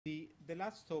the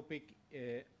last topic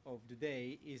of the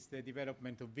day is the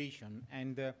development of vision,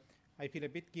 and I feel a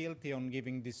bit guilty on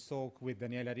giving this talk with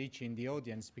Daniela Ricci in the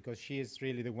audience, because she is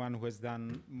really the one who has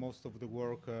done most of the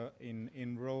work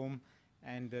in Rome,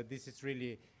 and this is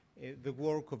really the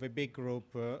work of a big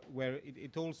group where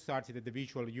it all started at the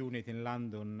visual unit in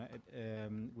London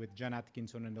with Jan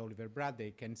Atkinson and Oliver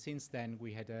Braddock, and since then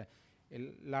we had a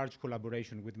large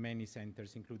collaboration with many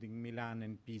centers, including Milan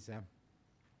and Pisa.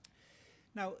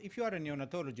 Now, if you are a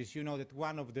neonatologist, you know that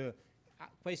one of the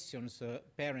questions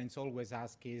parents always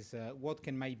ask is, what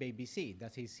can my baby see?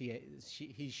 Does he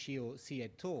see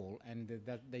at all? And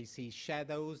that they see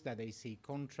shadows, that they see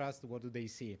contrast, what do they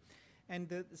see?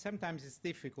 And sometimes it's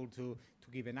difficult to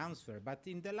give an answer. But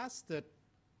in the last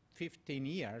 15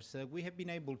 years, we have been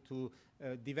able to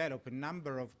develop a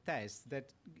number of tests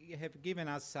that have given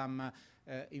us some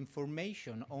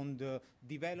information on the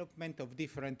development of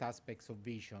different aspects of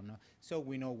vision. So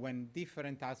we know when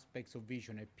different aspects of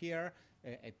vision appear,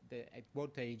 at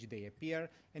what age they appear,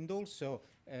 and also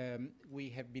we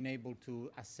have been able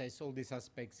to assess all these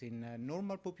aspects in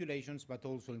normal populations, but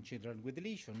also in children with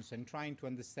lesions, and trying to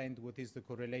understand what is the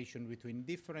correlation between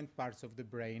different parts of the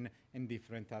brain and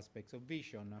different aspects of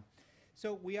vision.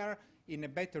 So we are in a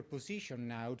better position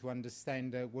now to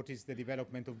understand what is the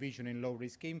development of vision in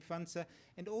low-risk infants,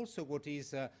 and also what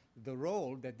is the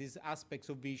role that these aspects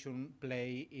of vision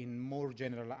play in more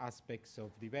general aspects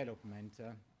of development.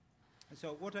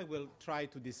 So what I will try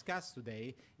to discuss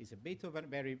today is a bit of a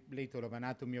very little of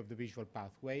anatomy of the visual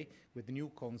pathway with new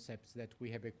concepts that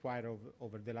we have acquired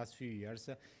over the last few years,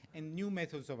 and new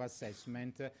methods of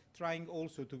assessment, trying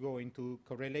also to go into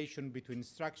correlation between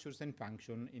structures and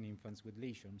function in infants with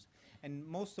lesions. And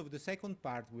most of the second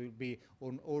part will be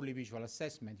on early visual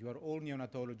assessment. You are all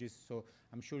neonatologists, so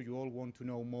I'm sure you all want to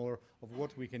know more of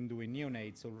what we can do in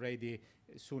neonates already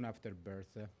soon after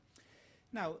birth.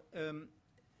 Now,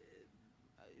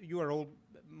 you are all,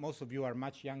 most of you are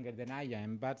much younger than I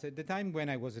am, but at the time when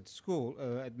I was at school,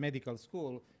 at medical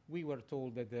school, we were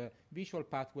told that the visual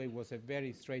pathway was a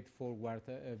very straightforward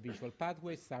visual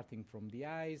pathway, starting from the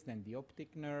eyes, then the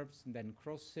optic nerves, and then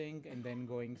crossing, and then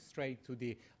going straight to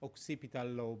the occipital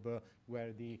lobe,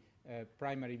 where the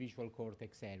primary visual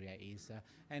cortex area is.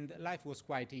 And life was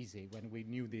quite easy when we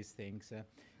knew these things.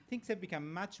 Things have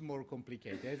become much more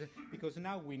complicated because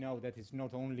now we know that it's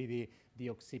not only the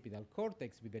occipital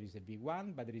cortex, but there is a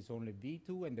V1, but there is only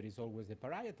V2, and there is always the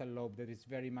parietal lobe that is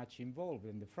very much involved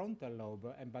in the frontal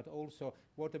lobe, but also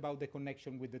what about the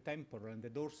connection with the temporal and the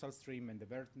dorsal stream and the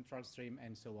ventral stream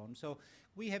and so on. So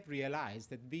we have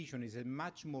realized that vision is a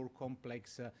much more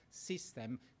complex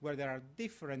system where there are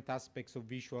different aspects of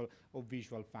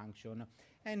visual function.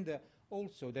 And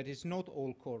also that is not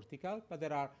all cortical, but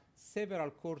there are several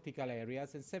cortical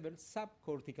areas and several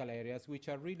subcortical areas which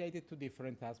are related to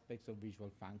different aspects of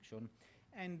visual function.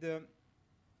 And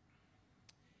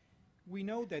we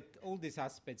know that all these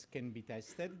aspects can be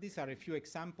tested. These are a few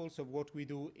examples of what we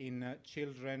do in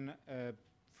children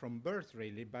from birth,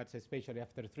 really, but especially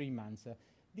after 3 months.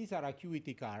 These are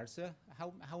acuity cards.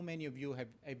 How many of you have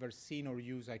ever seen or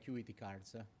used acuity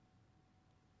cards?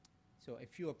 So a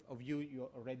few of you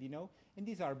already know. And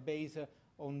these are based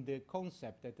on the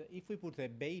concept that if we put a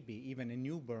baby, even a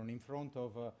newborn, in front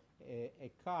of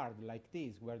a card like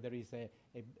this, where there is a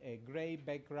gray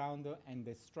background and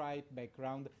a striped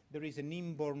background, there is an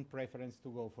inborn preference to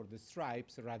go for the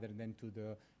stripes rather than to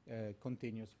the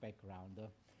continuous background.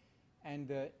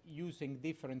 And using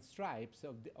different stripes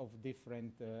of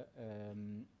different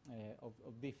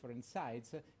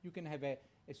sides, you can have a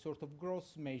sort of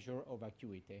gross measure of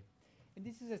acuity. And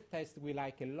this is a test we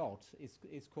like a lot.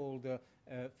 It's called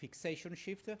fixation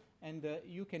shift, and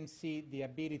you can see the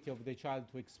ability of the child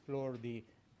to explore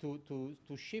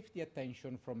to shift the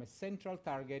attention from a central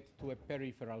target to a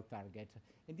peripheral target.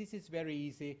 And this is very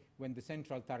easy when the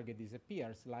central target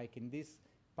disappears, like in this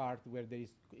part where there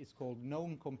is called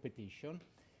known competition.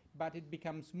 But it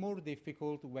becomes more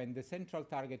difficult when the central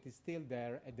target is still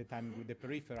there at the time when the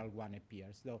peripheral one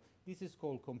appears. So this is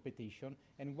called competition,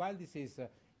 and while this is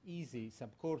easy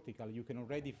subcortical, you can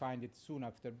already find it soon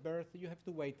after birth, you have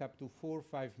to wait up to 4 or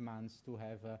 5 months to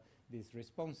have these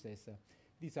responses.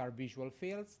 These are visual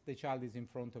fields. The child is in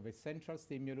front of a central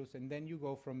stimulus, and then you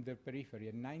go from the periphery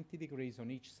at 90 degrees on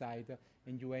each side,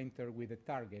 and you enter with a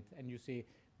target, and you see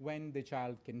when the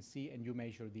child can see, and you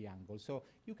measure the angle. So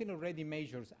you can already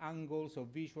measure angles of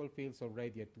visual fields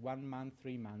already at 1 month,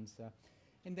 3 months.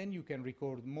 And then you can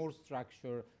record more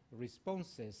structure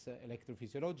responses,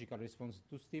 electrophysiological responses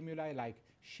to stimuli like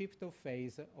shift of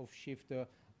phase, of shift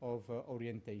of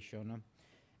orientation.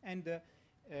 And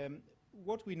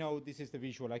what we know, this is the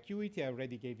visual acuity. I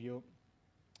already gave you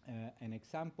an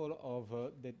example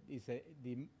of that is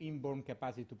the inborn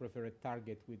capacity to prefer a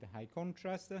target with high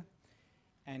contrast,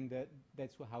 and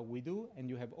that's how we do. And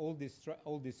you have all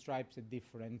these stripes at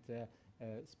different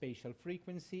spatial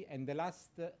frequency, and the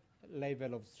last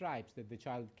level of stripes that the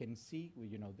child can see,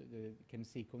 can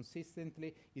see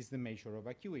consistently, is the measure of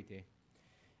acuity.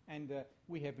 And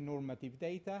we have normative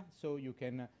data, so you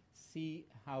can see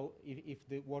how if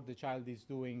what the child is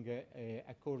doing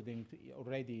according to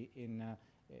already in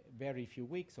very few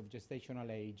weeks of gestational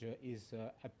age is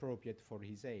appropriate for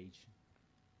his age.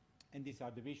 And these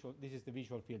are the visual. This is the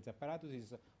visual fields apparatus.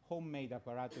 It's a homemade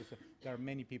apparatus. There are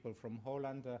many people from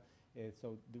Holland,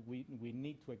 so we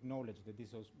need to acknowledge that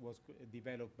this was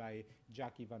developed by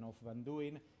Jackie van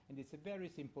Duyn, and it's a very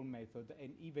simple method.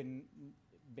 And even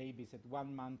babies at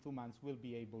 1 month, 2 months will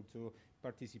be able to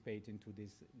participate into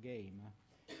this game.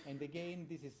 And again,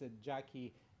 this is a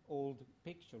Jackie old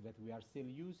picture that we are still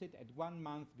using. At 1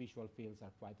 month, visual fields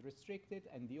are quite restricted,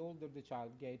 and the older the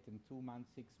child gets, in 2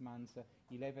 months, 6 months,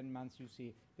 11 months, you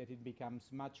see that it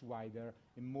becomes much wider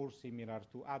and more similar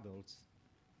to adults.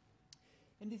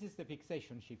 And this is the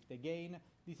fixation shift. Again,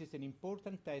 this is an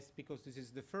important test because this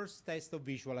is the first test of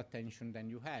visual attention that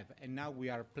you have. And now we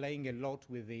are playing a lot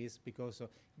with this because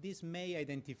this may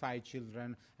identify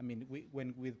children. I mean,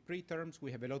 when with preterms,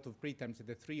 we have a lot of preterms at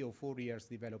the 3 or 4 years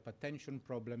develop attention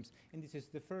problems. And this is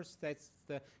the first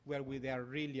test where they are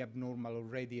really abnormal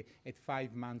already at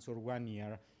 5 months or 1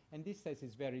 year. And this test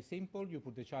is very simple. You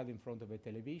put the child in front of a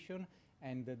television,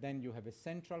 and then you have a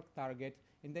central target,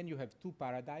 and then you have 2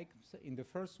 paradigms. In the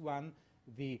first one,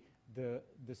 the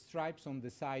stripes on the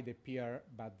side appear,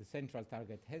 but the central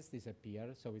target has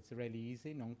disappeared, so it's really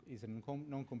easy. It's a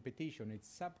non-competition. It's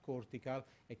subcortical.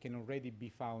 It can already be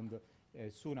found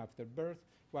soon after birth,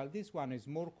 while this one is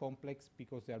more complex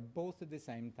because they are both at the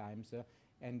same time,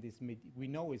 and this we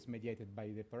know is mediated by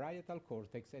the parietal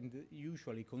cortex, and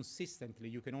usually consistently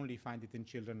you can only find it in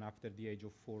children after the age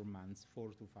of 4 months,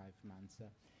 4 to 5 months.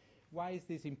 Why is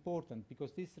this important?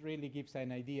 Because this really gives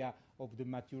an idea of the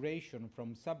maturation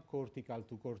from subcortical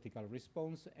to cortical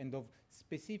response and of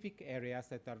specific areas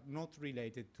that are not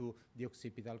related to the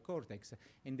occipital cortex.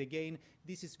 And again,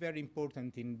 this is very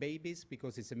important in babies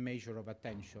because it's a measure of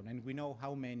attention. And we know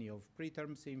how many of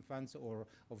preterm infants or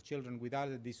of children with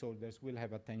other disorders will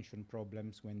have attention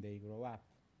problems when they grow up.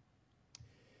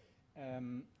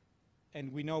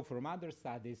 And we know from other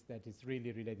studies that it's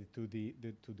really related to the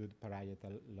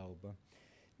parietal lobe.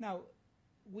 Now,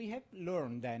 we have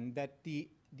learned then that the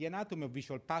anatomy of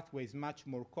visual pathway is much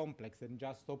more complex than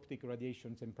just optic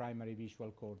radiations and primary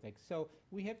visual cortex. So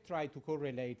we have tried to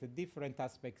correlate different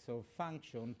aspects of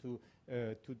function to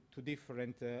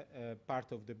different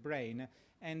parts of the brain.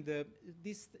 And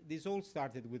this all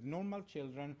started with normal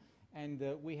children, and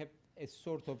we have a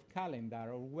sort of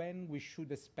calendar of when we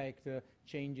should expect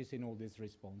changes in all these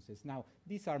responses. Now,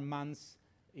 these are months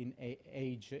in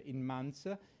age in months,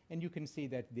 and you can see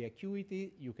that the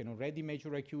acuity, you can already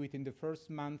measure acuity in the first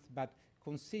month, but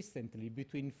consistently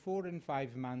between 4 and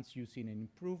 5 months you see an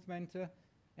improvement,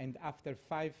 and after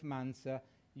 5 months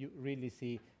you really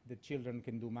see the children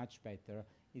can do much better.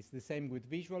 It's the same with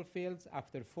visual fields.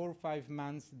 After 4 or 5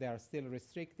 months, they are still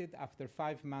restricted. After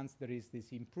 5 months, there is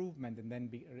this improvement and then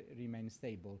remain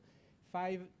stable.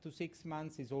 5 to 6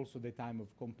 months is also the time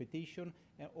of competition,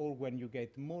 or when you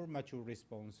get more mature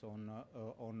response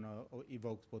on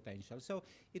evoked potential. So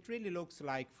it really looks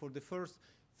like for the first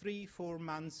 3-4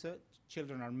 months,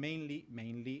 children are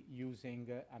mainly using,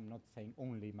 I'm not saying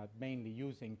only, but mainly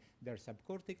using their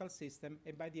subcortical system,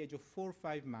 and by the age of 4 or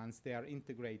 5 months, they are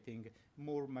integrating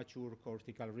more mature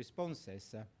cortical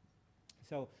responses.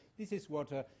 So this is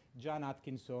what John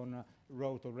Atkinson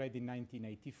wrote already in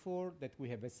 1984, that we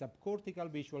have a subcortical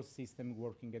visual system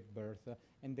working at birth,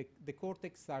 and the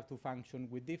cortex start to function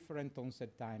with different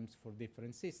onset times for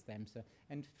different systems,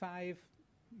 and 5,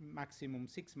 maximum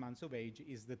 6 months of age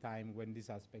is the time when these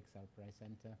aspects are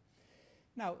present.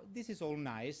 Now, this is all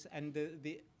nice, and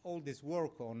all this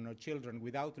work on children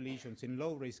without lesions in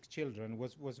low-risk children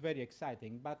was very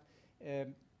exciting, but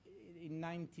in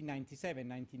 1997,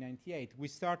 1998, we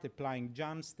started applying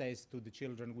John's test to the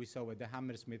children we saw at the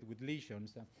Hammersmith with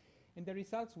lesions. And the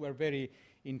results were very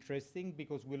interesting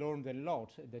because we learned a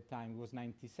lot at the time. It was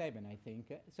 97, I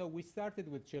think. So we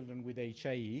started with children with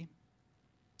HIE.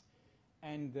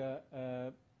 And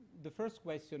the first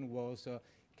question was,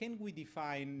 can we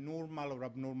define normal or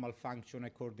abnormal function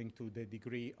according to the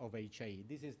degree of HIE?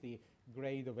 This is the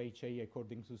grade of HIE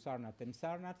according to Sarnath and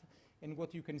Sarnath. And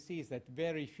what you can see is that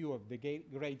very few of the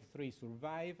grade 3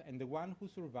 survive, and the one who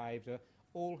survived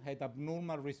all had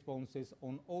abnormal responses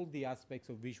on all the aspects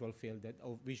of visual field,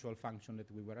 of visual function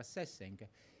that we were assessing.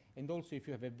 And also, if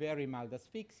you have a very mild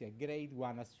asphyxia, grade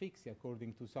 1 asphyxia,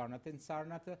 according to Sarnath and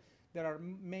Sarnath, there are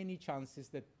many chances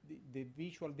that the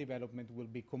visual development will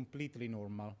be completely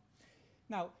normal.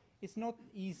 Now, it's not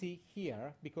easy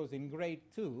here, because in grade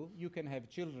 2, you can have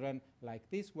children like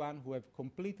this one who have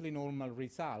completely normal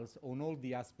results on all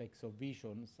the aspects of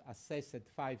visions assessed at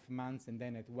 5 months and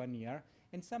then at 1 year,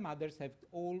 and some others have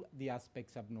all the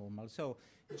aspects abnormal. So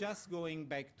just going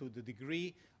back to the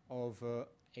degree of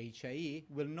HIE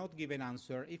will not give an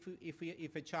answer.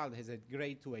 If a child has a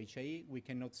grade 2 HIE, we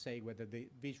cannot say whether the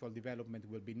visual development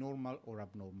will be normal or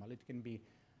abnormal. It can be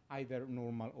either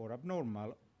normal or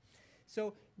abnormal.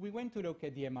 So we went to look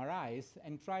at the MRIs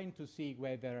and trying to see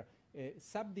whether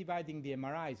subdividing the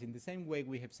MRIs in the same way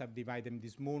we have subdivided them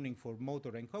this morning for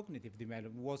motor and cognitive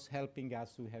development was helping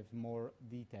us to have more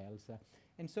details.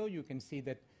 And so you can see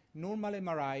that normal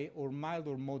MRI or mild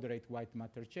or moderate white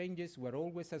matter changes were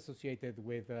always associated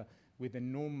with a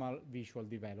normal visual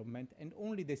development, and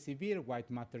only the severe white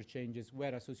matter changes were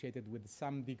associated with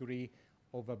some degree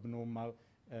of abnormal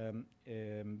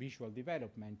visual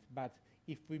development. But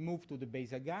if we move to the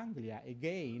basal ganglia,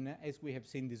 again, as we have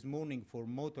seen this morning for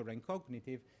motor and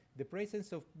cognitive, the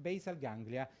presence of basal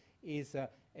ganglia is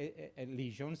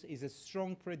lesions is a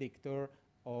strong predictor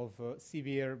of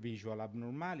severe visual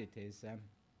abnormalities.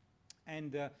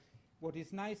 What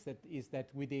is nice is that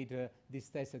we did this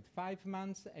test at 5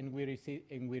 months, and we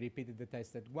repeated the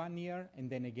test at 1 year, and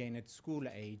then again at school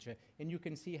age. And you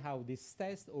can see how this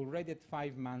test already at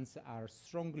 5 months are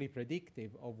strongly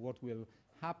predictive of what will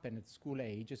happen at school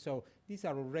age. So these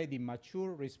are already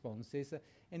mature responses,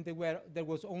 and there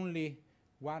was only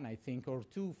 1, I think, or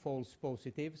 2 false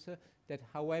positives that,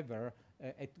 however,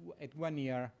 at 1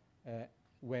 year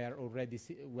were already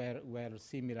were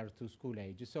similar to school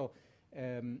age. So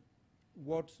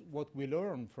what we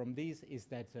learn from this is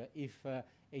that if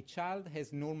a child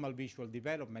has normal visual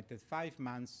development at 5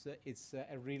 months, it's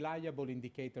a reliable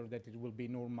indicator that it will be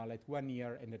normal at 1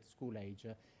 year and at school age.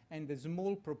 And a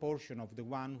small proportion of the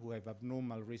one who have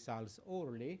abnormal results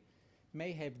early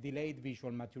may have delayed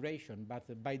visual maturation,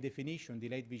 but by definition,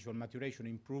 delayed visual maturation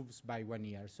improves by 1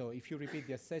 year. So if you repeat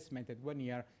the assessment at 1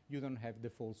 year, you don't have the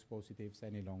false positives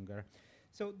any longer.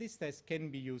 So this test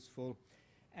can be useful.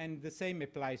 And the same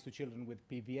applies to children with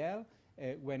PVL,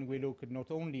 when we look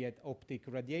not only at optic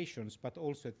radiations, but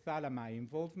also at thalami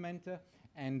involvement.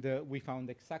 And we found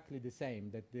exactly the same,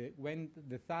 that when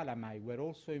the thalami were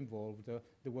also involved,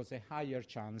 there was a higher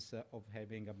chance of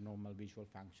having abnormal visual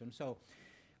function. So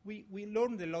we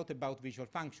learned a lot about visual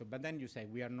function, but then you say,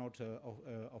 we are not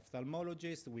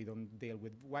ophthalmologists, we don't deal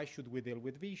with, why should we deal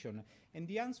with vision? And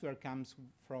the answer comes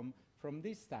from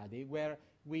this study, where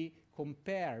we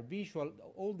compare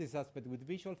all these aspects with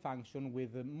visual function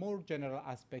with more general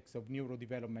aspects of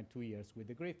neurodevelopment 2 years with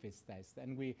the Griffiths test.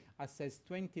 And we assessed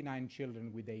 29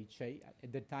 children with HIE.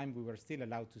 At the time, we were still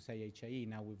allowed to say HIE.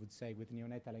 Now we would say with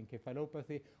neonatal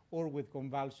encephalopathy or with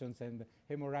convulsions and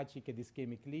hemorrhagic and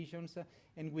ischemic lesions.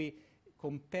 And we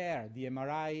compare the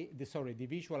the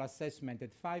visual assessment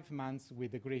at 5 months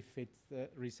with the Griffiths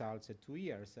results at 2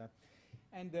 years.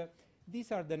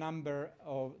 These are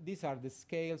the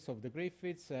scales of the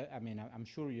Griffiths. I mean, I'm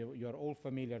sure you're all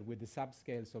familiar with the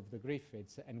subscales of the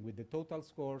Griffiths and with the total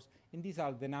scores. And these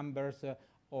are the numbers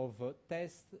of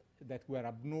tests that were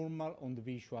abnormal on the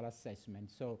visual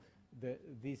assessment. So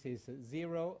this is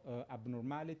 0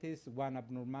 abnormalities, 1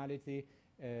 abnormality,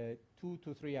 2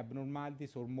 to 3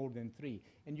 abnormalities, or more than 3.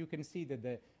 And you can see that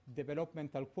the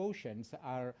developmental quotients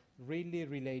are really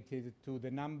related to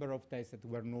the number of tests that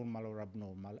were normal or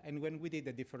abnormal. And when we did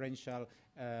a differential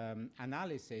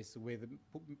analysis with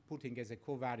putting as a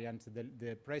covariant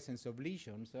the presence of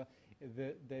lesions,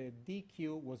 the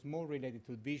DQ was more related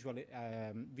to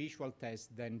visual tests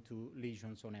than to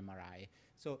lesions on MRI.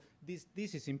 So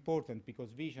this is important,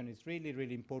 because vision is really,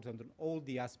 really important on all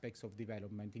the aspects of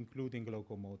development, including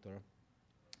locomotor.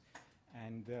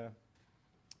 And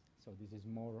so this is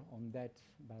more on that,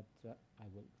 but I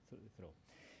will throw.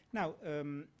 Now,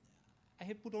 I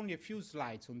have put only a few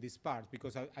slides on this part,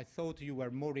 because I thought you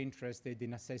were more interested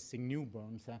in assessing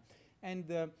newborns.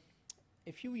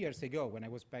 A few years ago,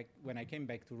 when I came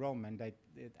back to Rome and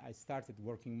I started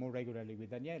working more regularly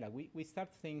with Daniela, we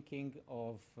started thinking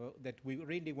of that we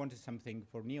really wanted something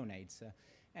for neonates.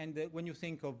 When you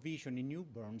think of vision in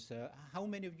newborns, how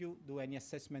many of you do any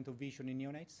assessment of vision in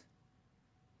neonates?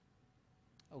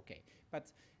 Okay,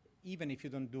 but even if you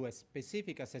don't do a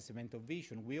specific assessment of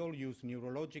vision, we all use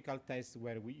neurological tests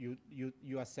where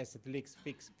you assess at least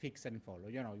fix and follow.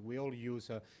 You know, we all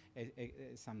use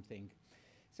something.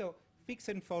 So fix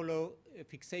and follow,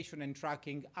 fixation and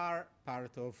tracking are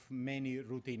part of many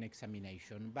routine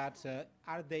examination, but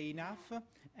are they enough?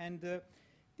 And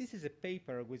this is a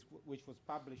paper which was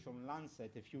published on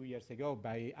Lancet a few years ago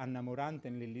by Anna Morant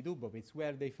and Lily Dubovitz,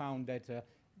 where they found that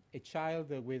a child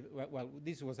with, well,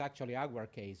 this was actually our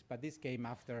case, but this came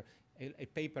after a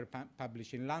paper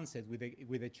published in Lancet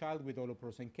with a child with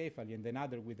holoprosencephaly and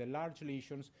another with the large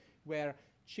lesions, where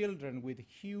children with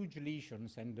huge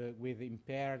lesions and with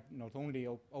impaired not only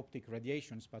optic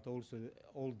radiations but also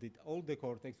all the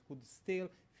cortex could still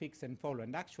fix and follow,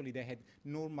 and actually they had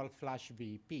normal flash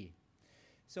VP.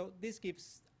 So this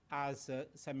gives us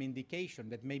some indication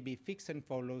that maybe fix and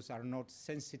follows are not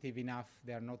sensitive enough,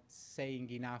 they are not saying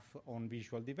enough on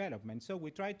visual development. So we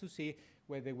tried to see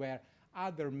whether there were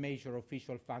other major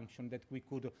official functions that we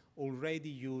could already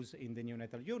use in the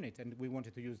neonatal unit, and we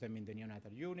wanted to use them in the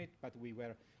neonatal unit, but we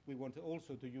wanted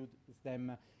also to use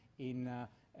them in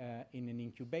an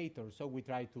incubator. So we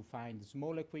tried to find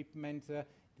small equipment that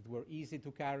were easy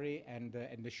to carry and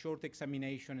a short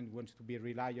examination, and wanted to be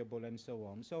reliable and so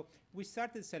on. So we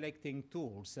started selecting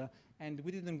tools, and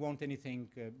we didn't want anything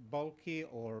bulky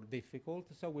or difficult.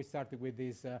 So we started with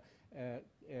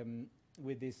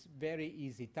this very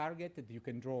easy target that you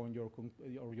can draw on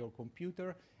your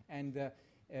computer, and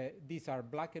these are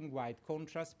black and white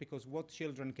contrast, because what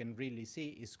children can really see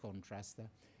is contrast.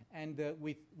 And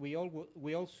we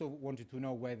also wanted to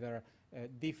know whether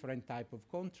different type of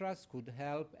contrast could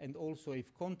help, and also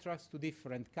if contrast to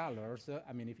different colors.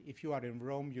 I mean, if you are in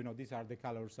Rome, you know, these are the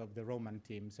colors of the Roman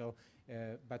team. So,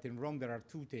 but in Rome there are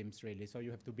two teams really, so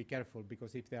you have to be careful,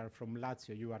 because if they are from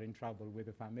Lazio, you are in trouble with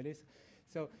the families.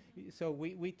 So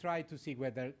we try to see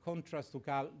whether contrast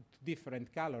to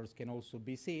different colors can also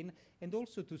be seen, and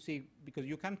also to see, because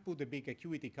you can't put the big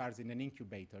acuity cards in an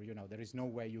incubator, you know, there is no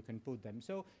way you can put them.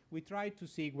 So we try to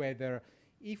see whether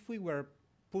if we were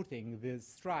putting the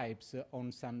stripes on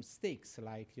some sticks,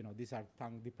 like, you know, these are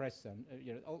tongue depressant,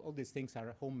 you know, all these things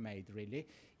are homemade really.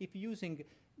 If using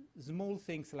small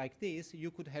things like this, you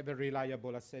could have a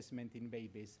reliable assessment in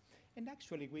babies. And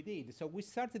actually we did. So we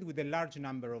started with a large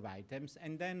number of items,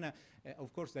 and then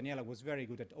of course Daniela was very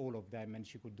good at all of them, and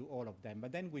she could do all of them.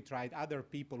 But then we tried other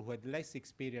people who had less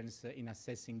experience in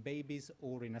assessing babies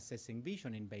or in assessing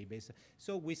vision in babies.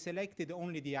 So we selected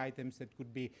only the items that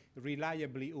could be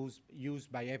reliably used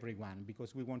by everyone,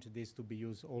 because we wanted this to be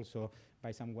used also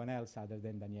by someone else other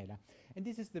than Daniela. And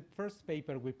this is the first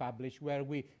paper we published, where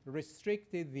we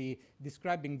restricted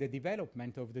describing the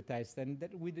development of the test, and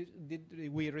that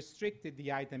we restricted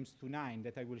the items to 9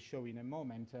 that I will show in a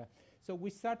moment. So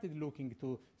we started looking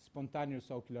to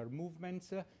spontaneous ocular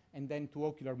movements, and then to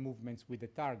ocular movements with the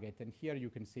target. And here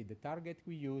you can see the target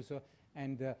we use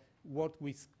and what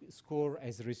we score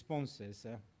as responses.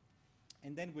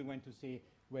 And then we went to see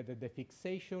whether the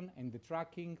fixation and the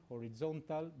tracking,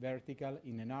 horizontal, vertical,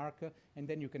 in an arc, and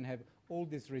then you can have all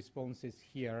these responses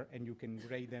here, and you can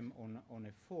grade them on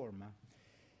a form.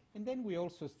 And then we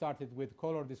also started with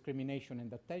color discrimination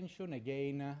and attention.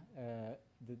 Again,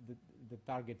 the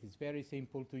target is very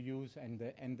simple to use, and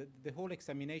the whole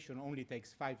examination only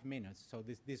takes 5 minutes. So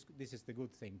this is the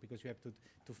good thing, because you have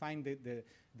to find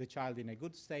the child in a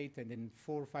good state, and in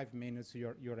 4 or 5 minutes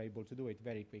you're able to do it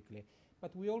very quickly.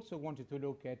 But we also wanted to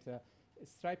look at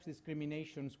stripes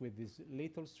discriminations with these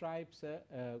little stripes,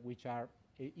 which are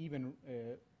even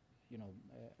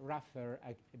rougher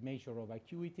measure of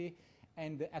acuity,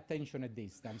 and attention at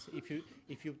distance.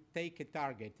 If you take a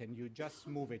target and you just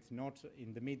move it, not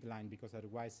in the midline, because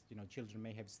otherwise, you know, children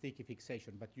may have sticky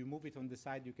fixation, but you move it on the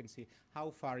side, you can see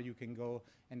how far you can go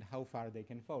and how far they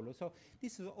can follow. So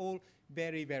this is all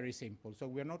very, very simple. So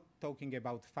we're not talking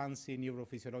about fancy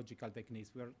neurophysiological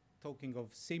techniques. We're talking of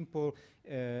simple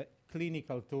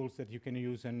clinical tools that you can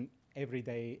use in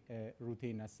everyday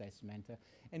routine assessment.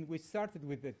 And we started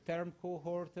with the term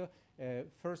cohort.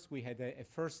 First we had a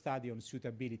first study on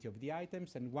suitability of the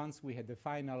items, and once we had the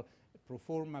final pro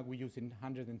forma, we used in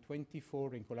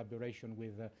 124 in collaboration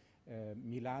with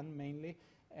Milan mainly.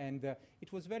 And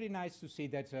it was very nice to see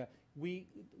that we,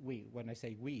 when I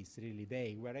say we, it's really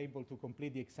they, were able to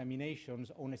complete the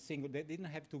examinations on a single, they didn't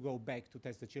have to go back to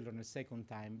test the children a second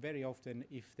time. Very often,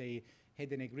 if they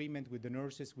had an agreement with the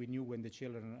nurses, we knew when the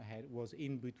children was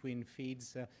in between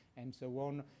feeds and so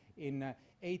on. In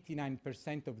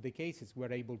 89% of the cases,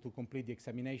 we're able to complete the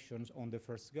examinations on the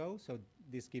first go. So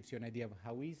this gives you an idea of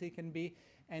how easy it can be.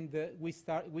 And we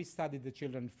studied the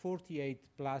children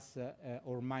 48 plus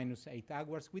or minus 8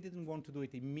 hours. We didn't want to do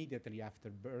it immediately after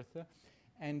birth.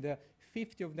 And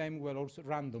 50 of them were also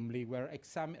randomly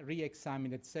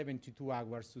re-examined at 72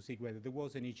 hours to see whether there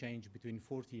was any change between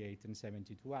 48 and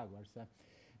 72 hours.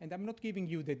 And I'm not giving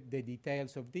you the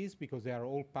details of this because they are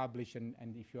all published,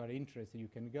 and if you are interested, you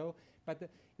can go. But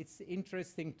it's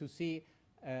interesting to see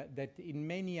that in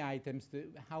many items,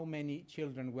 how many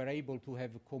children were able to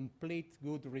have complete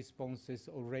good responses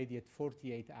already at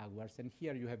 48 hours. And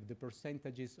here you have the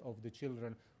percentages of the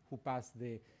children who passed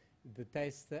the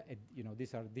test.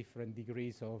 These are different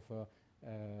degrees of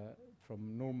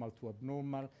from normal to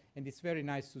abnormal. And it's very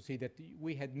nice to see that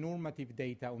we had normative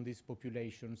data on these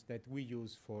populations that we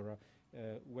use for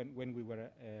when we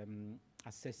were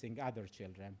assessing other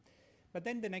children. But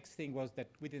then the next thing was that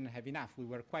we didn't have enough. We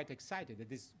were quite excited that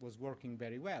this was working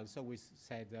very well. So we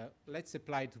said, let's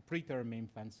apply to preterm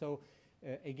infants. So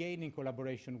again, in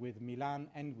collaboration with Milan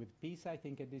and with PISA, I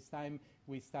think at this time,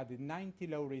 we studied 90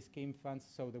 low-risk infants.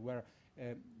 So there were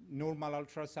normal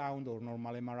ultrasound or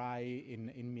normal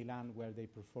MRI in Milan, where they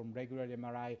perform regular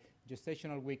MRI,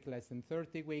 gestational week less than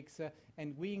 30 weeks.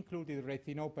 And we included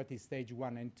retinopathy stage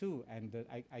 1 and 2. And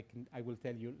I will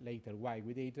tell you later why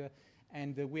we did.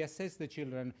 And we assess the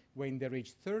children when they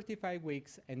reach 35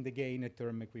 weeks and again at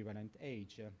term equivalent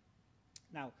age.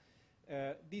 Now,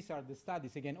 these are the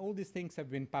studies. Again, all these things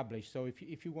have been published, so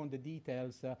if you want the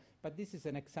details, but this is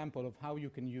an example of how you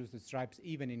can use the stripes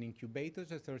even in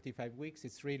incubators at 35 weeks.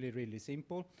 It's really, really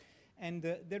simple. And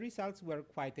the results were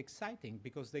quite exciting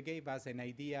because they gave us an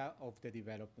idea of the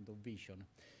development of vision.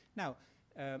 Now,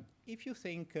 if you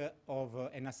think of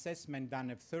an assessment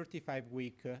done at 35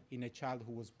 weeks in a child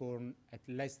who was born at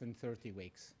less than 30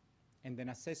 weeks, and an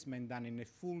assessment done in a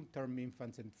full-term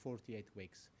infant at 48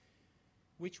 weeks,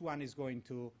 which one is going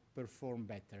to perform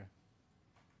better?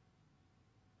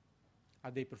 Are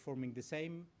they performing the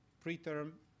same?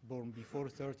 Preterm, born before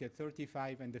 30 at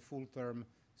 35, and the full term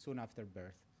soon after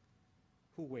birth.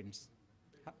 Who wins?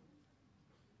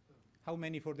 How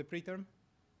many for the preterm?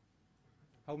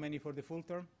 How many for the full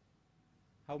term?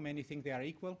 How many think they are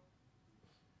equal?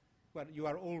 Well, you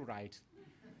are all right.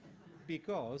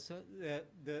 Because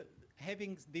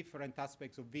having different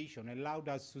aspects of vision allowed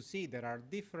us to see there are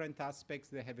different aspects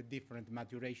that have a different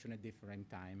maturation at different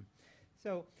time.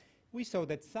 So we saw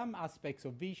that some aspects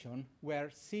of vision were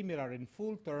similar in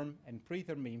full-term and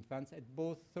preterm infants at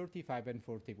both 35 and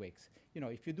 40 weeks. You know,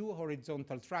 if you do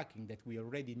horizontal tracking that we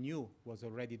already knew was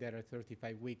already there at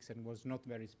 35 weeks and was not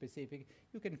very specific,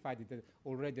 you can find it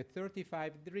already at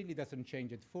 35. It really doesn't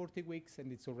change at 40 weeks,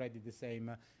 and it's already the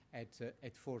same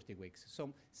at 40 weeks.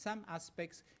 So some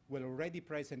aspects were already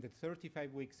present at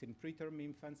 35 weeks in preterm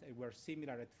infants and were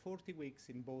similar at 40 weeks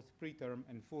in both preterm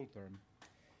and full-term.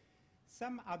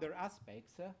 Some other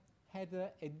aspects had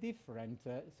a different,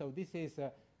 so this is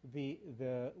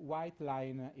the white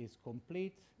line is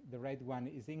complete, the red one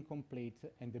is incomplete,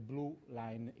 and the blue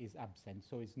line is absent.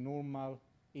 So it's normal,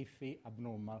 iffy,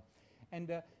 abnormal.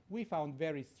 And we found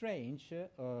very strange,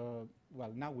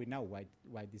 well, now we know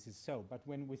why this is so, but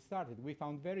when we started, we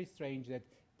found very strange that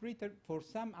for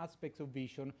some aspects of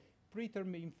vision,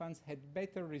 preterm infants had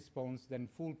better response than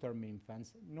full-term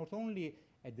infants, not only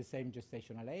at the same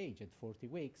gestational age at 40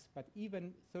 weeks, but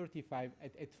even 35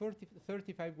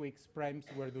 weeks,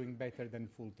 PREMs were doing better than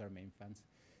full-term infants.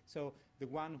 So the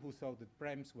one who thought that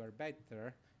PREMs were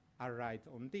better are right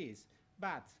on this.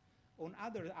 But on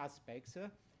other aspects,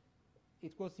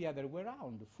 it was the other way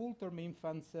around. Full-term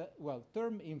infants, well,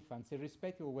 term infants,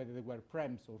 irrespective of whether they were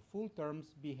PREMs or full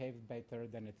terms, behaved better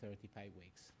than at 35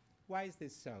 weeks. Why is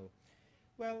this so?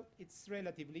 Well, it's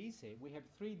relatively easy. We have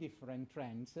three different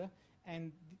trends,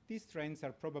 and these trends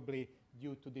are probably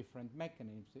due to different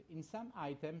mechanisms. In some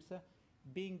items,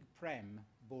 being PREM,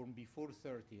 born before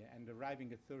 30, and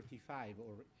arriving at 35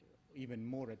 or even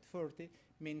more at 40,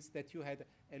 means that you had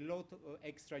a lot of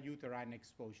extrauterine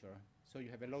exposure. So you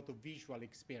have a lot of visual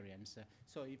experience.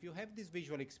 So if you have this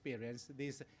visual experience,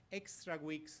 these extra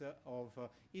weeks of,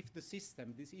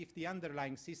 if the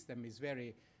underlying system is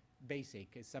very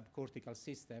basic, a subcortical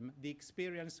system, the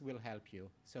experience will help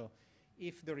you. So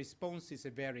if the response is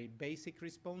a very basic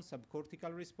response,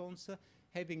 subcortical response,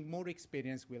 having more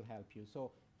experience will help you.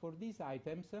 So for these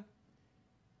items,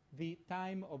 the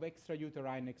time of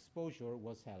extrauterine exposure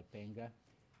was helping.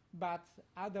 But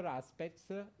other aspects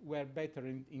were better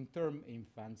in term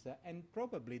infants. And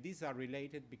probably these are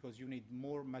related because you need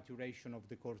more maturation of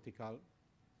the cortical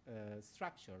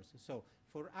structures. So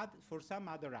for some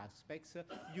other aspects,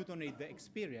 you don't need the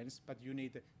experience, but you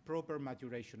need proper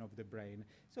maturation of the brain.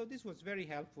 So this was very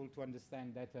helpful to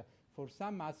understand that for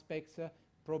some aspects,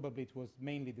 probably it was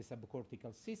mainly the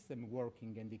subcortical system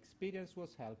working and the experience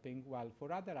was helping, while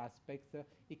for other aspects,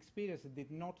 experience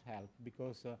did not help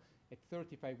because at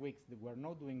 35 weeks they were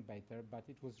not doing better, but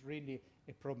it was really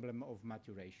a problem of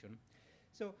maturation.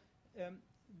 So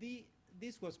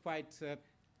this was quite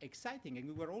exciting, and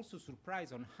we were also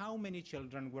surprised on how many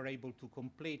children were able to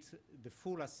complete the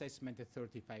full assessment at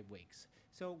 35 weeks.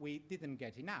 So we didn't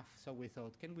get enough, so we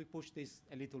thought, can we push this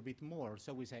a little bit more?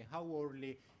 So we say, how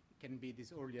early can be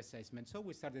this early assessment? So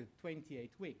we started at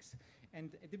 28 weeks.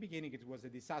 And at the beginning it was a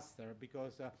disaster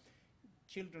because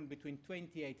children between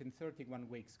 28 and 31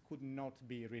 weeks could not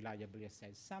be reliably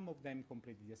assessed. Some of them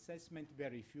completed the assessment,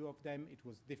 very few of them. It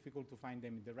was difficult to find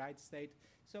them in the right state.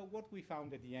 So what we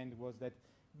found at the end was that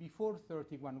before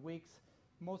 31 weeks,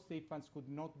 most infants could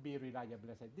not be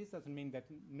reliably assessed. This doesn't mean that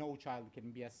no child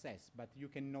can be assessed, but you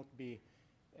cannot be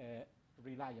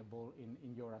reliable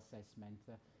in your assessment.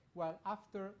 Well,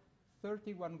 after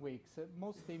 31 weeks,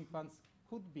 most infants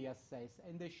could be assessed,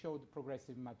 and they showed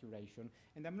progressive maturation.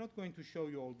 And I'm not going to show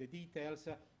you all the details,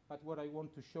 but what I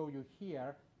want to show you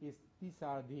here is these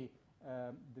are the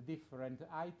different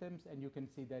items, and you can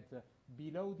see that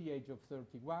below the age of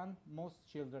 31, most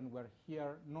children were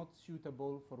here not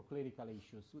suitable for clinical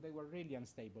issues. So they were really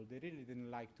unstable. They really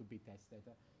didn't like to be tested.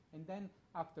 And then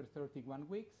after 31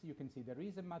 weeks, you can see there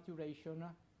is a maturation,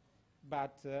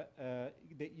 but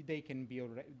they can be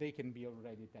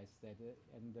already tested,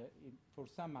 and for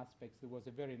some aspects there was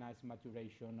a very nice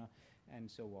maturation,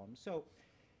 and so on. So,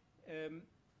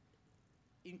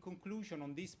 in conclusion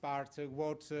on this part,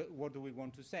 what do we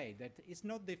want to say? That it's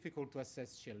not difficult to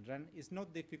assess children, it's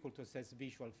not difficult to assess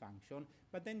visual function,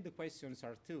 but then the questions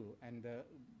are two, and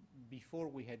before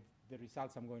we had the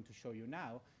results I'm going to show you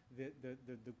now,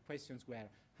 the questions were,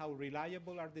 how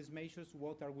reliable are these measures,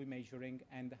 what are we measuring,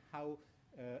 and how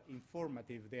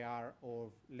informative they are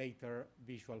of later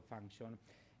visual function.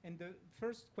 And the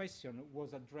first question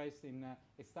was addressed in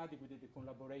a study we did in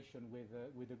collaboration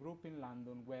with a group in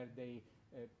London, where they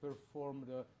performed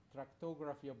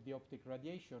tractography of the optic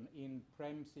radiation in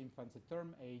PREMS infants at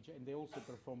term age, and they also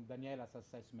performed Daniela's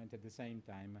assessment at the same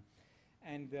time.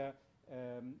 And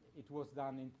it was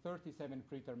done in 37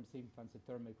 preterm infants at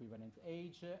term equivalent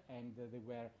age, and they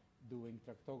were doing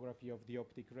tractography of the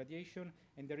optic radiation,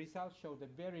 and the results showed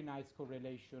a very nice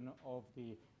correlation of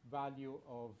the value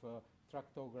of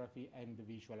tractography and the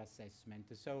visual assessment.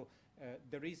 So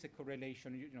there is a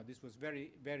correlation. You know, this was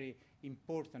very, very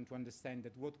important to understand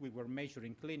that what we were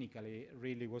measuring clinically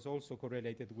really was also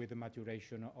correlated with the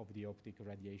maturation of the optic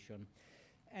radiation.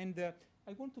 And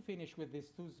I want to finish with these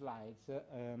two slides.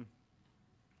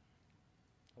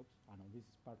 Oops, oh no, this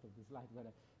is part of the slide.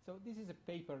 So this is a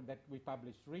paper that we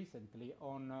published recently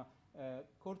on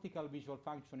cortical visual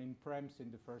function in PREMS in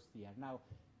the first year. Now,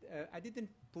 I didn't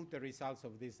put the results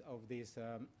of this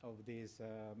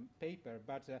paper,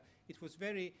 but it was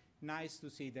very nice to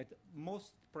see that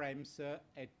most PREMS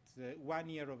at 1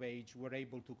 year of age were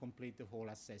able to complete the whole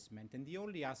assessment, and the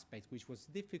only aspect which was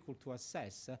difficult to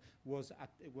assess was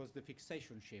the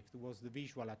fixation shift, was the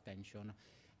visual attention.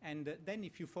 And then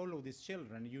if you follow these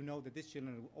children, you know that these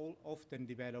children all often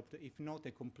developed, if not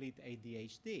a complete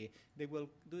ADHD, they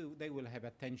will have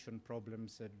attention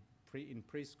problems in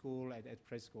preschool, at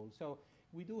preschool. So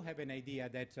we do have an idea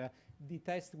that the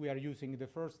tests we are using the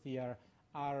first year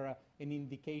are an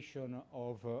indication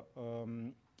of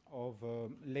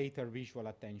later visual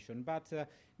attention. But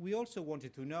we also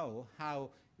wanted to know how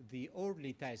the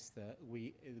early tests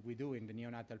we do in the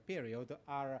neonatal period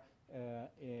are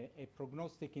a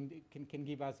prognostic can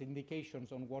give us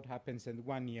indications on what happens in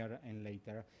 1 year and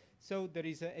later. So there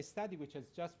is a study which has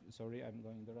just, sorry, I'm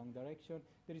going the wrong direction.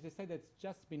 There is a study that's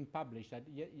just been published.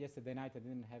 Yesterday night I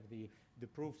didn't have the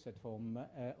proofs at home,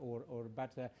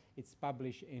 but it's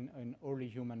published in Early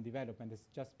Human Development. It's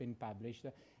just been published.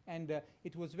 And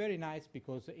it was very nice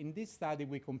because in this study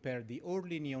we compared the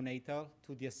early neonatal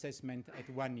to the assessment at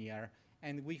 1 year.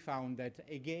 And we found that,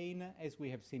 again, as we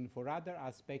have seen for other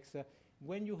aspects,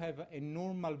 when you have a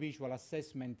normal visual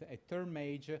assessment at term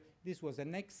age, this was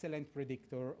an excellent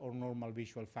predictor of normal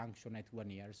visual function at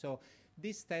 1 year. So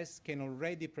these tests can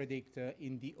already predict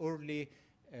in the early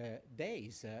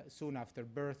days, soon after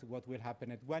birth, what will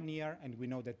happen at 1 year, and we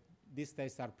know that these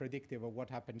tests are predictive of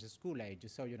what happens at school age.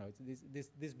 So, you know,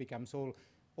 this becomes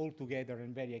all together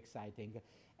and very exciting.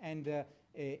 And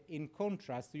in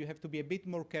contrast, you have to be a bit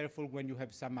more careful when you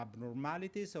have some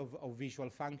abnormalities of visual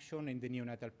function in the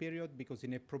neonatal period, because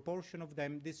in a proportion of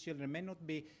them, these children may not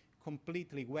be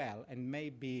completely well, and may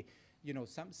be, you know,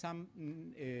 some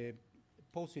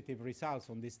positive results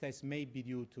on this test may be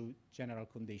due to general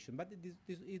condition. But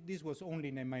this was only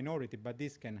in a minority, but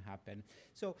this can happen.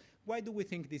 So why do we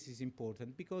think this is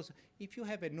important? Because if you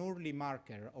have an early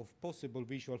marker of possible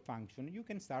visual function, you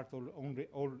can start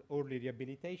early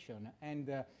rehabilitation.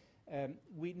 And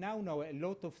we now know a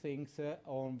lot of things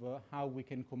on how we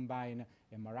can combine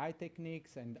MRI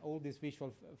techniques and all this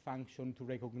visual function to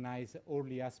recognize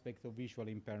early aspects of visual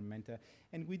impairment.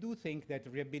 And we do think that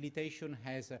rehabilitation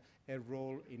has a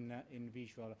role in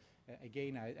visual.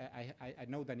 Again, I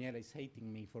know Daniela is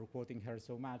hating me for quoting her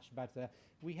so much, but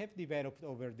we have developed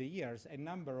over the years a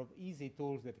number of easy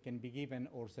tools that can be given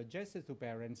or suggested to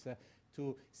parents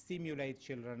to stimulate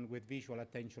children with visual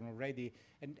attention already.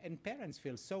 And parents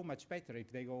feel so much better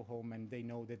if they go home and they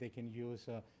know that they can use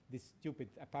these stupid,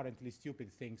 apparently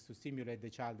stupid things to stimulate the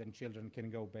child, and children can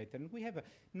go better. And we have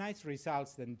nice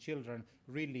results that children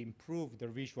really improve their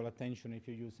visual attention if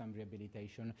you use some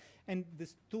rehabilitation. And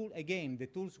this tool, again, the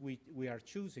tools we are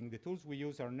choosing, the tools we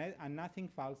use are nothing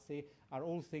fancy, are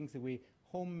all things that we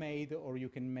homemade, or you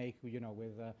can make, you know,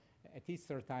 with at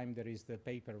Easter time there is the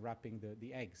paper wrapping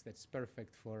the eggs that's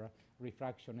perfect for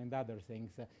refraction and other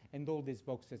things, and all these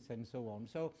boxes and so on.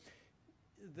 So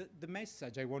the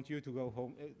message I want you to go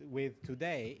home with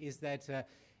today is that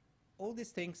all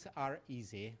these things are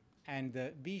easy, and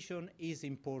vision is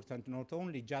important not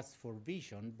only just for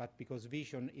vision, but because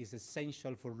vision is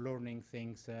essential for learning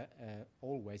things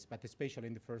always, but especially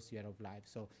in the first year of life.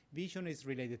 So vision is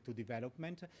related to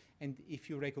development, and if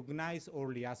you recognize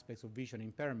early aspects of vision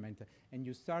impairment and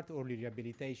you start early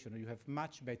rehabilitation, you have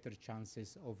much better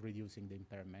chances of reducing the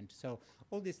impairment. So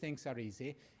all these things are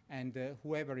easy, and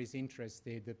whoever is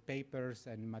interested, the papers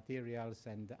and materials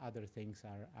and other things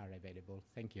are available.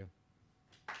 Thank you.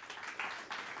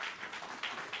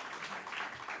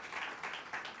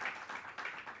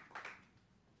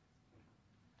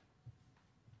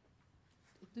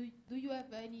 Do you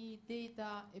have any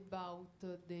data about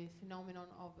the phenomenon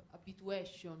of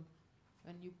habituation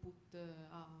when you put a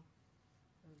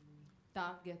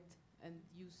target and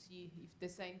you see if the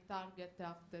same target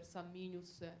after some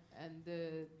minutes and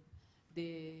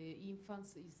the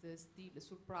infants is still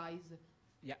surprised?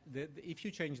 Yeah, if you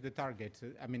change the target,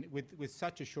 I mean, with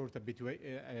such a short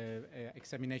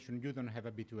examination, you don't have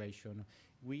habituation.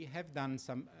 We have done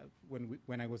some,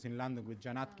 when I was in London with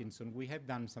Jan Atkinson, we have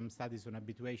done some studies on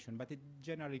habituation, but it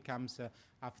generally comes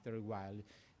after a while.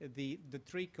 The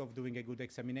trick of doing a good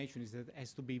examination is that it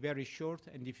has to be very short,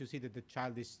 and if you see that the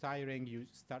child is tiring,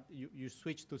 you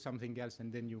switch to something else,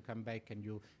 and then you come back and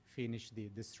you finish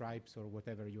the stripes or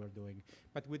whatever you are doing.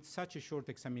 But with such a short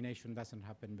examination, doesn't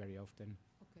happen very often.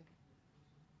 Okay.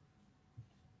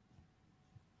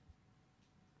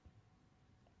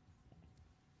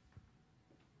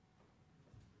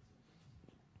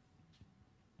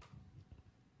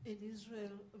 In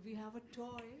Israel, we have a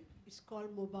toy, it's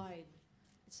called mobile.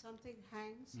 It's something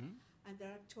hangs, and there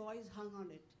are toys hung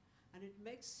on it. And it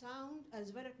makes sound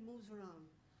as well, it moves around.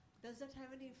 Does that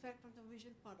have any effect on the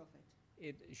vision part of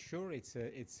it? Sure, it's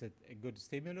a good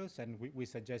stimulus, and we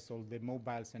suggest all the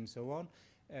mobiles and so on.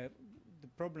 The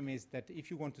problem is that if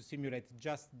you want to simulate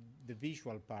just the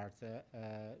visual part,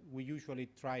 we usually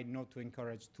try not to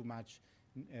encourage too much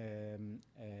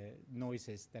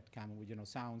noises that come with,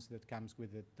 sounds that comes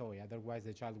with the toy. Otherwise,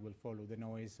 the child will follow the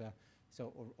noise.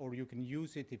 Or you can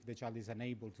use it if the child is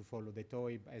unable to follow the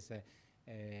toy as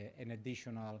an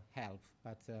additional help.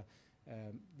 But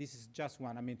this is just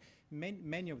one. I mean,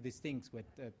 many of these things with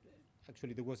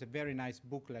actually, there was a very nice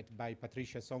booklet by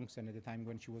Patricia Songsen at the time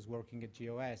when she was working at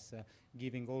GOS,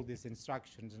 giving all these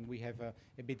instructions, and we have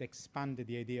a bit expanded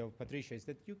the idea of Patricia, is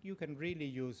that you can really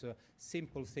use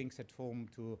simple things at home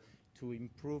to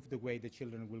improve the way the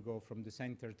children will go from the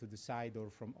center to the side,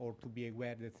 or to be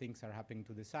aware that things are happening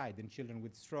to the side. And children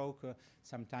with stroke,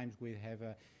 sometimes we have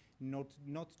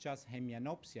not just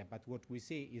hemianopsia, but what we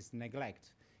see is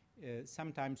neglect.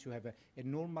 Sometimes you have a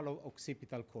normal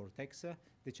occipital cortex.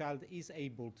 The child is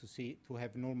able to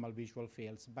have normal visual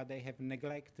fields, but they have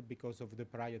neglect because of the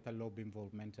parietal lobe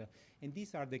involvement. And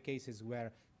these are the cases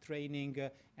where training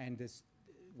and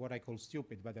what I call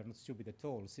stupid, but they're not stupid at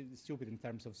all, stupid in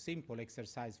terms of simple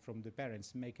exercise from the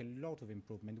parents, make a lot of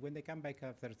improvement. When they come back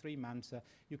after 3 months,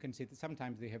 you can see that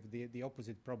sometimes they have the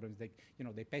opposite problems.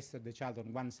 They pester the child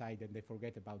on one side and they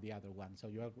forget about the other one. So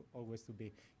you have always to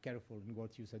be careful in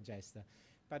what you suggest.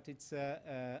 But it's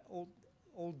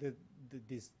all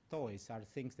these toys are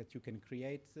things that you can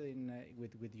create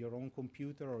with your own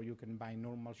computer, or you can buy in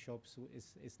normal shops.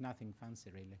 It's nothing fancy,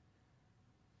 really.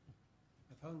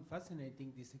 I found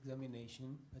fascinating this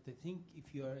examination, but I think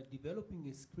if you are developing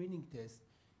a screening test,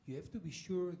 you have to be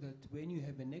sure that when you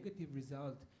have a negative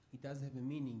result, it does have a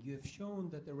meaning. You have shown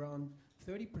that around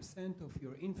 30% of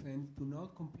your infants do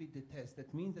not complete the test.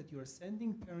 That means that you are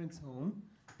sending parents home,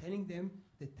 telling them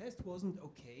the test wasn't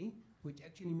okay, which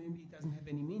actually maybe doesn't have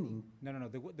any meaning. No,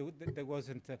 there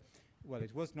wasn't, well,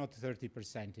 it was not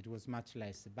 30%, it was much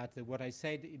less. But what I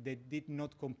said, they did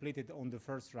not complete it on the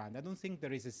first round. I don't think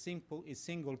there is a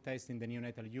single test in the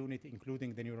neonatal unit,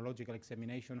 including the neurological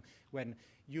examination, when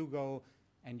you go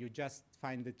and you just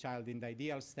find the child in the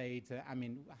ideal state. I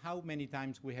mean, how many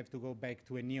times we have to go back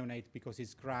to a neonate because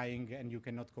he's crying and you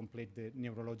cannot complete the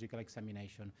neurological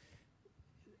examination?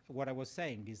 What I was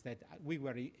saying is that we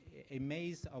were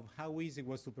amazed of how easy it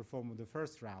was to perform on the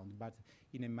first round, but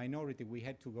in a minority we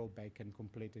had to go back and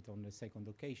complete it on the second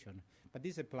occasion. But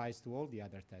this applies to all the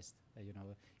other tests. You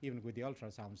know, even with the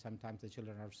ultrasound, sometimes the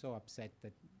children are so upset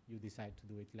that you decide to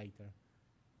do it later.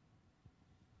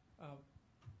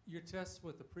 Your tests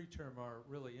with the preterm are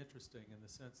really interesting in the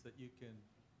sense that you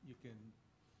can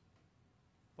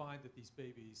find that these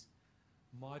babies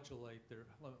modulate their,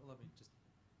 let me just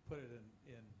put it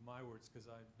in my words because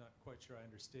I'm not quite sure I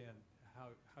understand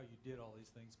how you did all these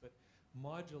things, but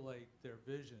modulate their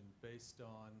vision based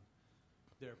on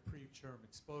their preterm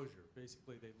exposure.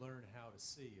 Basically, they learn how to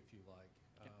see, if you like,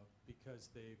 because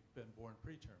they've been born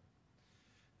preterm.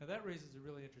 Now that raises a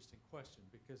really interesting question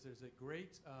because there's a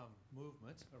great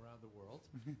movement around the world,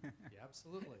 yeah,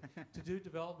 absolutely, to do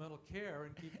developmental care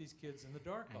and keep these kids in the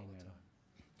dark all the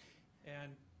time.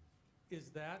 And is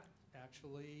that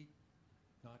actually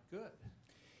not good?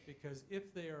 Because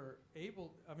if they are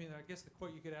able, I mean, I guess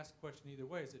you could ask the question either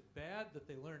way. Is it bad that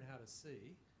they learn how to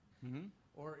see? Mm-hmm.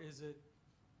 Or is it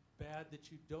bad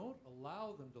that you don't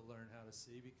allow them to learn how to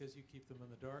see because you keep them in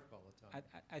the dark all the time?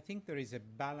 I think there is a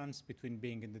balance between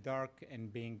being in the dark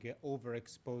and being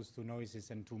overexposed to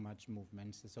noises and too much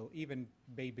movements. So even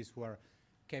babies who are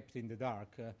kept in the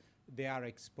dark, they are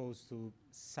exposed to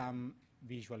some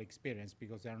visual experience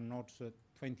because they are not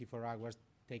 24 hours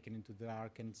taken into the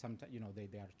dark, and sometimes, you know, they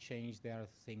are changed, there are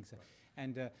things. Right.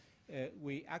 And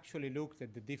we actually looked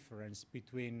at the difference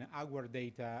between our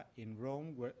data in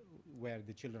Rome, where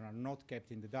the children are not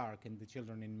kept in the dark, and the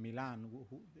children in Milan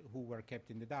who were kept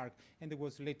in the dark, and there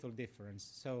was little difference.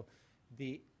 So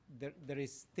there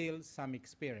is still some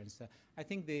experience. I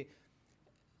think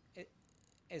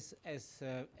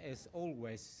as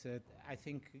always, I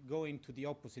think going to the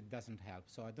opposite doesn't help.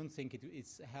 So I don't think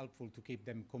it's helpful to keep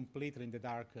them completely in the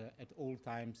dark at all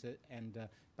times,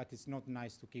 but it's not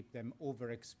nice to keep them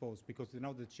overexposed, because you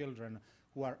know the children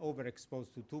who are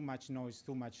overexposed to too much noise,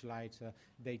 too much light,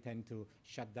 they tend to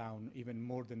shut down even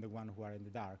more than the one who are in the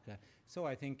dark. So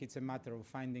I think it's a matter of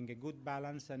finding a good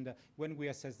balance, and when we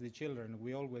assess the children,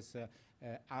 we always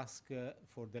ask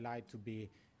for the light to be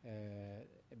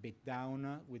a bit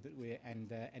down,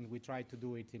 and we try to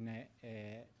do it in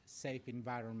a safe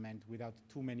environment without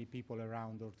too many people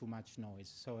around or too much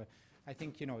noise. So I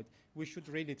think, you know, we should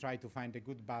really try to find a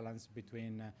good balance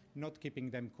between not keeping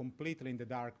them completely in the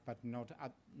dark, but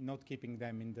not keeping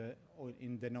them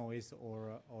in the noise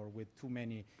or with too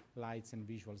many lights and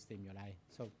visual stimuli.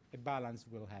 So a balance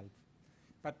will help.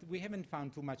 But we haven't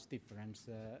found too much difference.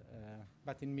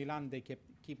 But in Milan, they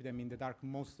keep them in the dark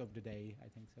most of the day, I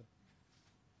think so.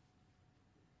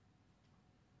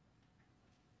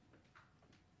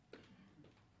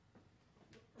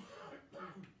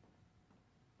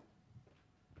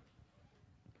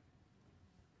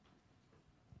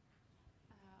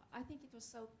 I think it was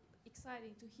so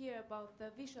exciting to hear about the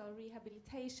visual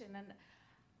rehabilitation, and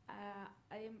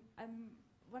I'm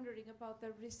wondering about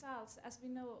the results. As we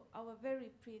know, our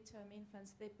very preterm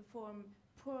infants, they perform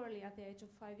poorly at the age of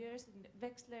 5 years in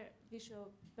Wechsler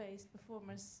visual-based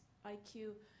performance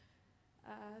IQ.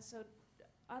 So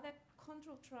are there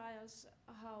control trials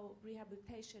how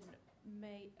rehabilitation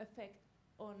may affect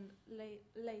on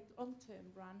late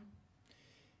long-term run?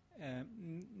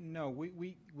 No,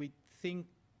 we think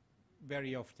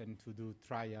very often to do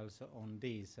trials on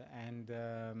this, and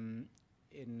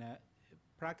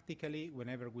practically,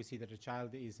 whenever we see that a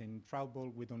child is in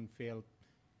trouble, we don't feel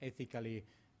ethically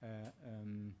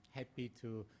happy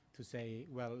to say,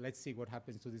 well, let's see what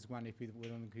happens to this one if we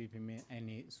don't give him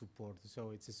any support. So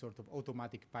it's a sort of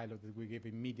automatic pilot that we give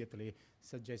immediately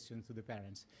suggestions to the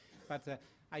parents. But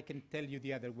I can tell you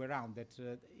the other way around,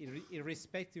 that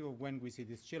irrespective of when we see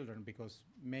these children, because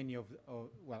many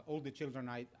well, all the children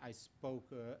I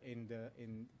spoke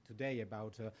today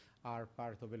about are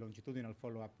part of a longitudinal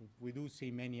follow-up. We do see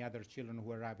many other children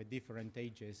who arrive at different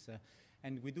ages,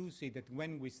 and we do see that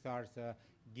when we start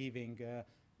giving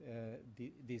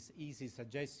these easy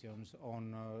suggestions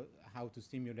on how to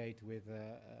stimulate with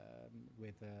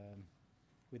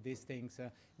these things,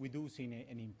 we do see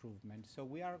an improvement. So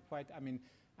we are quite, I mean,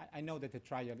 I know that a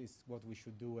trial is what we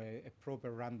should do, a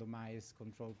proper randomized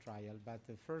controlled trial, but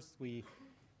first we,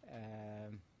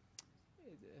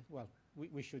 well,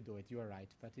 we should do it. You are right,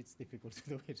 but it's difficult to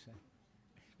do it.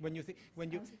 When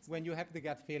you have the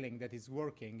gut feeling that it's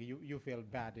working, you feel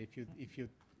bad if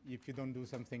you don't do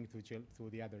something to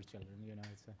the other children. You know,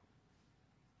 it's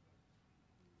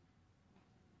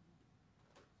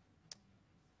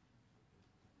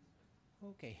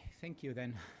okay. Thank you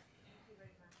then.